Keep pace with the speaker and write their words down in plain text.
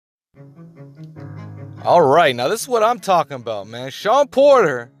All right, now this is what I'm talking about, man. Shawn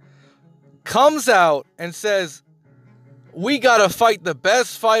Porter comes out and says, we got to fight the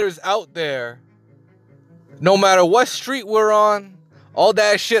best fighters out there, no matter what street we're on. All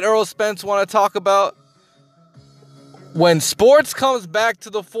that shit Earl Spence want to talk about. When sports comes back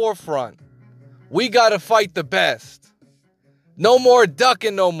to the forefront, we got to fight the best. No more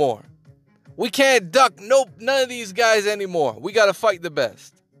ducking no more. We can't duck none of these guys anymore. We got to fight the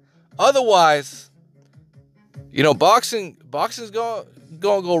best. Otherwise, boxing's going to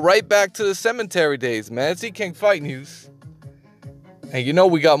go right back to the cemetery days, man. It's King Fight News.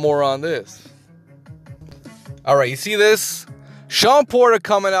 And we got more on this. All right, you see this? Shawn Porter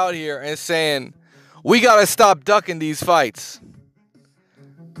coming out here and saying, we got to stop ducking these fights.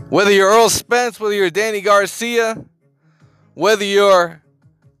 Whether you're Earl Spence, whether you're Danny Garcia, whether you're,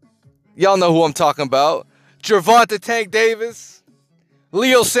 y'all know who I'm talking about, Gervonta Tank Davis,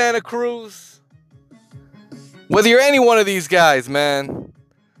 Leo Santa Cruz, whether you're any one of these guys, man.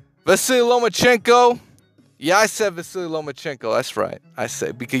 Vasily Lomachenko. Yeah, I said Vasily Lomachenko. That's right. I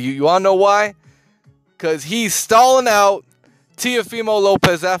said, because you all know why? Because he's stalling out Teofimo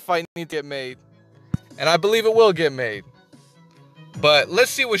Lopez. That fight needs to get made. And I believe it will get made. But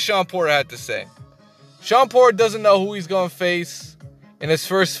let's see what Shawn Porter had to say. Shawn Porter doesn't know who he's going to face in his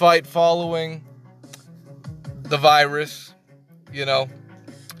first fight following the virus. This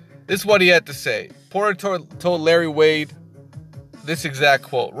is what he had to say. Porter told Larry Wade this exact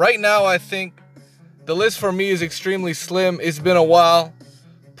quote. Right now, I think the list for me is extremely slim. It's been a while.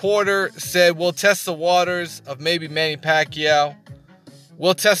 Porter said, we'll test the waters of maybe Manny Pacquiao.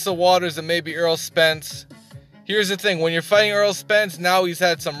 We'll test the waters of maybe Earl Spence. Here's the thing. When you're fighting Earl Spence, now he's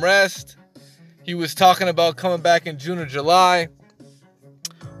had some rest. He was talking about coming back in June or July.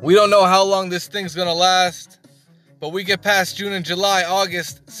 We don't know how long this thing's going to last. But we get past June and July,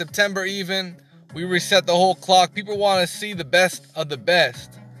 August, September even. We reset the whole clock. People want to see the best of the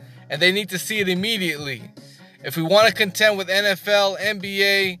best. And they need to see it immediately. If we want to contend with NFL,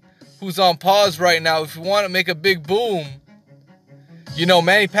 NBA, who's on pause right now, if we want to make a big boom,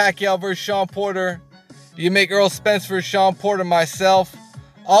 Manny Pacquiao versus Shawn Porter, you make Earl Spence versus Shawn Porter, myself.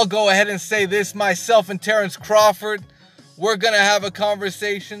 I'll go ahead and say this, myself and Terrence Crawford, we're going to have a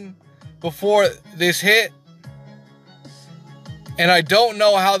conversation before this hit. And I don't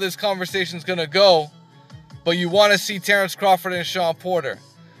know how this conversation is going to go, but you want to see Terrence Crawford and Shawn Porter.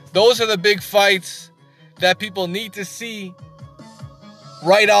 Those are the big fights that people need to see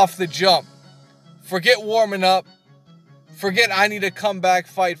right off the jump. Forget warming up. Forget I need a comeback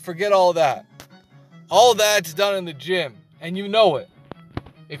fight. Forget all that. All that's done in the gym, and you know it.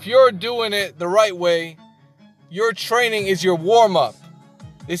 If you're doing it the right way, your training is your warm-up.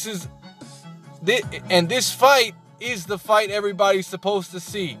 This fight is the fight everybody's supposed to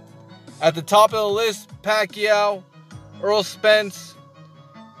see. At the top of the list, Pacquiao, Earl Spence,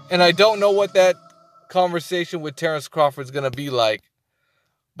 and I don't know what that conversation with Terrence Crawford is going to be like,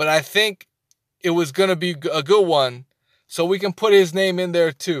 but I think it was going to be a good one, so we can put his name in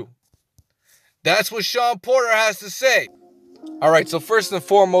there too. That's what Shawn Porter has to say. All right, so first and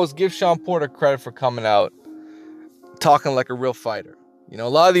foremost, give Shawn Porter credit for coming out, talking like a real fighter. A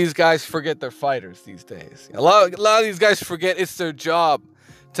lot of these guys forget they're fighters these days. A lot of these guys forget it's their job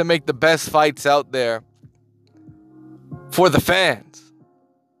to make the best fights out there for the fans,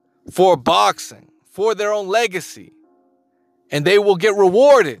 for boxing, for their own legacy. And they will get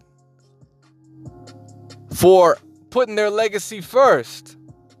rewarded for putting their legacy first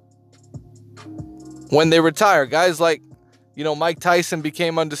when they retire. Guys like, Mike Tyson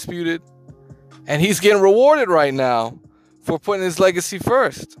became undisputed, and he's getting rewarded right now for putting his legacy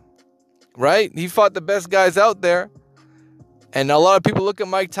first, right? He fought the best guys out there, and a lot of people look at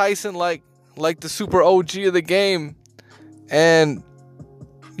Mike Tyson like the super OG of the game, and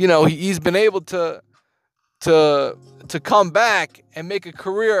he's been able to come back and make a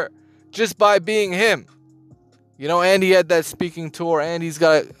career just by being him. And he had that speaking tour, and he's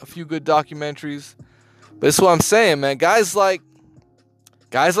got a few good documentaries. But that's what I'm saying, man. Guys like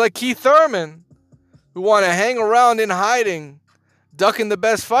Keith Thurman, who want to hang around in hiding, ducking the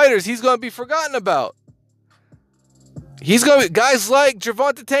best fighters, he's going to be forgotten about. Guys like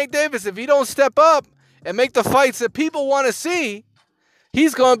Gervonta Tank Davis, if he don't step up and make the fights that people want to see,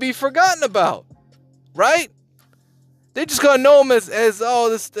 he's going to be forgotten about, right? They're just going to know him as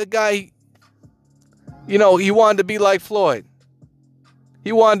this the guy, he wanted to be like Floyd.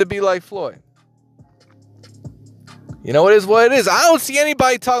 He wanted to be like Floyd. It is what it is. I don't see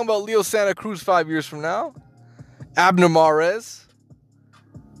anybody talking about Leo Santa Cruz 5 years from now. Abner Mares.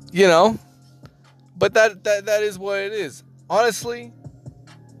 But that is what it is. Honestly,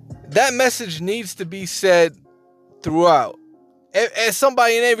 that message needs to be said throughout. And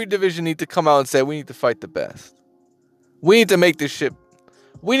somebody in every division needs to come out and say, we need to fight the best. We need to make this shit.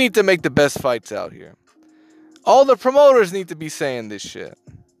 We need to make the best fights out here. All the promoters need to be saying this shit.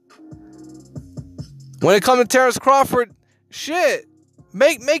 When it comes to Terrence Crawford, shit,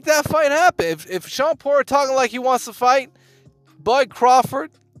 make that fight happen. If Shawn Porter talking like he wants to fight Bud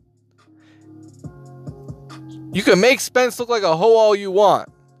Crawford, you can make Spence look like a hoe all you want,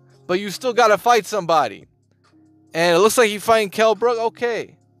 but you still got to fight somebody. And it looks like he's fighting Kell Brook.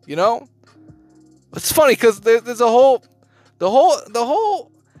 Okay, you know, it's funny because there's the whole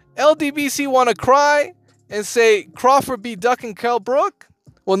LDBC want to cry and say Crawford be ducking Kell Brook.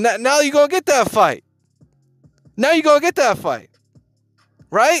 Well, now you're gonna get that fight. Now you're gonna get that fight,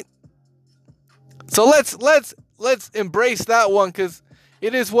 right? So let's embrace that one because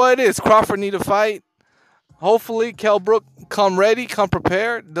it is what it is. Crawford need a fight. Hopefully, Kell Brook come ready, come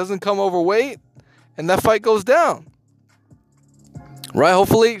prepared, doesn't come overweight, and that fight goes down. Right?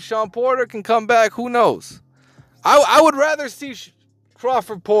 Hopefully, Shawn Porter can come back. Who knows? I would rather see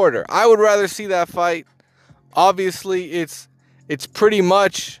Crawford Porter. I would rather see that fight. Obviously, it's pretty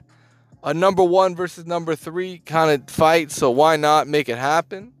much a number 1 versus number 3 kind of fight, so why not make it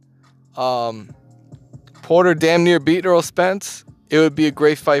happen? Porter damn near beat Earl Spence. It would be a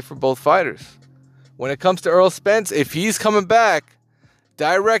great fight for both fighters. When it comes to Earl Spence, if he's coming back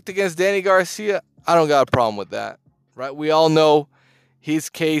direct against Danny Garcia, I don't got a problem with that. Right? We all know his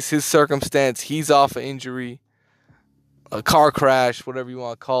case, his circumstance. He's off an injury, a car crash, whatever you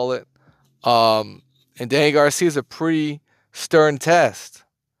want to call it. And Danny Garcia is a pretty stern test.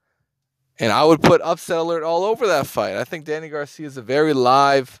 And I would put upset alert all over that fight. I think Danny Garcia is a very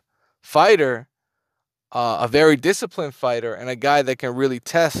live fighter, a very disciplined fighter, and a guy that can really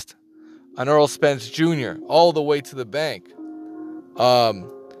test an Earl Spence Jr. all the way to the bank. But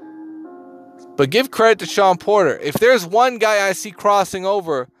give credit to Shawn Porter. If there's one guy I see crossing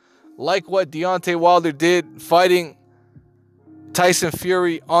over, like what Deontay Wilder did fighting Tyson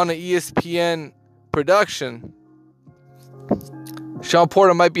Fury on an ESPN production, Shawn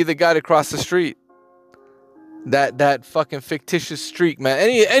Porter might be the guy to cross the street. That fucking fictitious streak, man.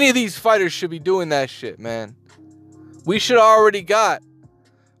 Any of these fighters should be doing that shit, man. We should have already got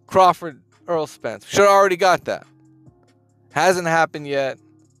Crawford, Earl Spence. Should have already got that. Hasn't happened yet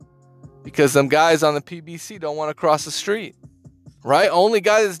because them guys on the PBC don't want to cross the street. Right? Only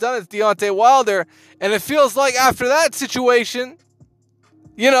guy that's done it is Deontay Wilder. And it feels like after that situation,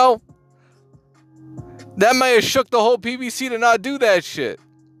 you know, that might have shook the whole PBC to not do that shit.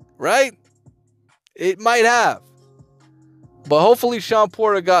 Right? It might have. But hopefully Shawn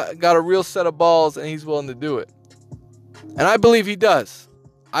Porter got a real set of balls and he's willing to do it. And I believe he does.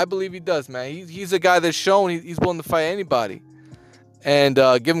 I believe he does, man. He's a guy that's shown he's willing to fight anybody. And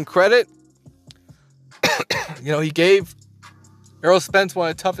give him credit. You know, he gave Earl Spence one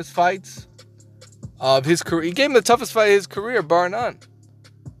of the toughest fights of his career. He gave him the toughest fight of his career, bar none.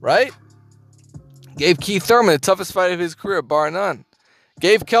 Right? Gave Keith Thurman the toughest fight of his career, bar none.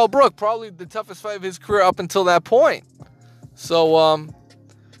 Gave Kell Brook probably the toughest fight of his career up until that point. So,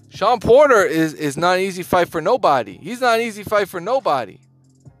 Shawn Porter is not an easy fight for nobody. He's not an easy fight for nobody.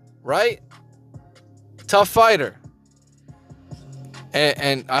 Right? Tough fighter.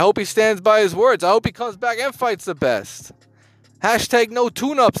 And I hope he stands by his words. I hope he comes back and fights the best. Hashtag no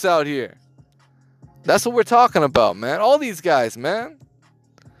tune-ups out here. That's what we're talking about, man. All these guys, man.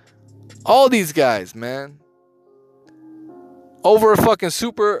 All these guys, man. Over a fucking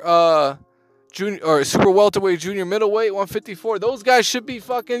super junior or super welterweight, junior middleweight, 154. Those guys should be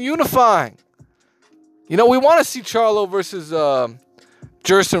fucking unifying. You know, we want to see Charlo versus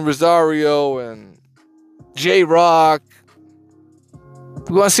Jerson Rosario and J-Rock.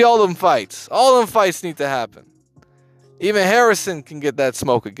 We want to see all them fights. All them fights need to happen. Even Harrison can get that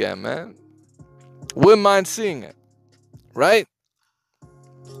smoke again, man. Wouldn't mind seeing it. Right?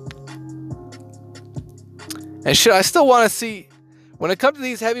 And shit, I still want to see, when it comes to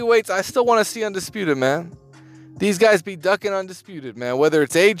these heavyweights, I still want to see Undisputed, man. These guys be ducking Undisputed, man. Whether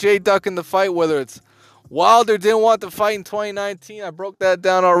it's AJ ducking the fight, whether it's Wilder didn't want the fight in 2019. I broke that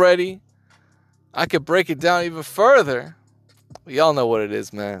down already. I could break it down even further. But y'all know what it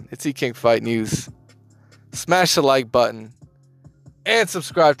is, man. It's E-King Fight News. Smash the like button. And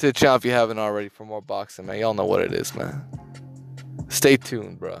subscribe to the channel if you haven't already for more boxing, man. Y'all know what it is, man. Stay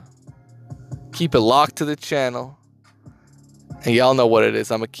tuned, bro. Keep it locked to the channel. And y'all know what it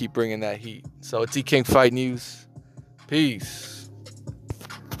is. I'm going to keep bringing that heat. So it's E-King Fight News. Peace.